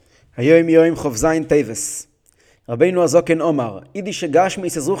היום יום חוב זין טייבס. רבינו הזוקן אומר, אידי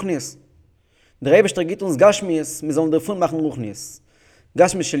שגשמיס אז רוחניס. דרי בשטרגיט uns גשמיס, מזון דרפון מחן רוחניס.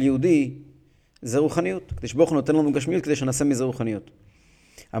 גשמיס של יהודי זה רוחניות. כדי שברוך נותן לנו גשמיות כדי שנעשה מזה רוחניות.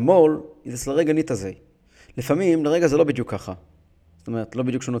 המול, זה לרגע ניט הזה. לפעמים לרגע זה לא בדיוק ככה. זאת אומרת, לא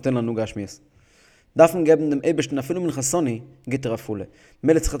בדיוק שהוא נותן לנו גשמיס. דפן גבן דם אבשטן אפילו מן חסוני גיטר אפולה.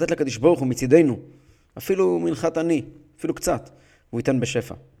 מלא צריך לתת לקדיש ברוך הוא מצידנו. אפילו מנחת אני, אפילו קצת. והוא ייתן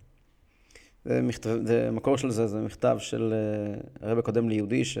בשפע. זה מקור של זה מכתב של הרב קודם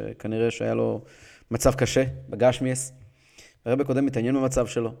ליהודי שכנראה שהיה לו מצב קשה בגשמיס. הרב קודם מתעניין במצב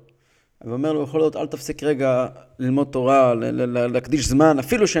שלו. ואומר לו, יכול להיות, אל תפסיק רגע ללמוד תורה, להקדיש זמן,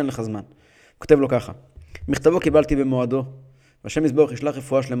 אפילו שאין לך זמן. הוא כותב לו ככה, מכתבו קיבלתי במועדו, והשם יזברך ישלח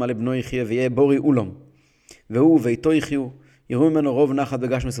רפואה שלמה לבנו יחיה ויהיה בורי אולום. והוא ואיתו יחיו, יראו ממנו רוב נחת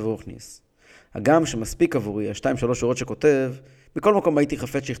בגשמיס ורוחניס. הגם שמספיק עבורי, השתיים שלוש שורות שכותב, בכל מקום הייתי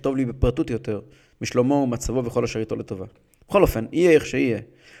חפץ שיכתוב לי בפרטות יותר, משלומו ומצבו וכל אשר איתו לטובה. בכל אופן, יהיה איך שיהיה.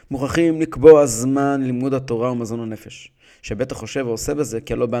 מוכרחים לקבוע זמן לימוד התורה ומזון הנפש. שבטח חושב ועושה בזה,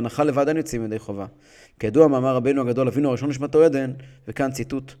 כי הלא בהנחה לבד אין יוצאים ידי חובה. כידוע מאמר רבינו הגדול, אבינו הראשון נשמתו עדן, וכאן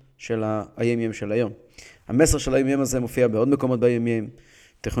ציטוט של היום של היום. המסר של היום הזה מופיע בעוד מקומות ביום.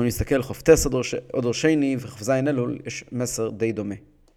 תכף להסתכל, חופטס עוד ראשני וחפזין אלול, יש מסר די דומה.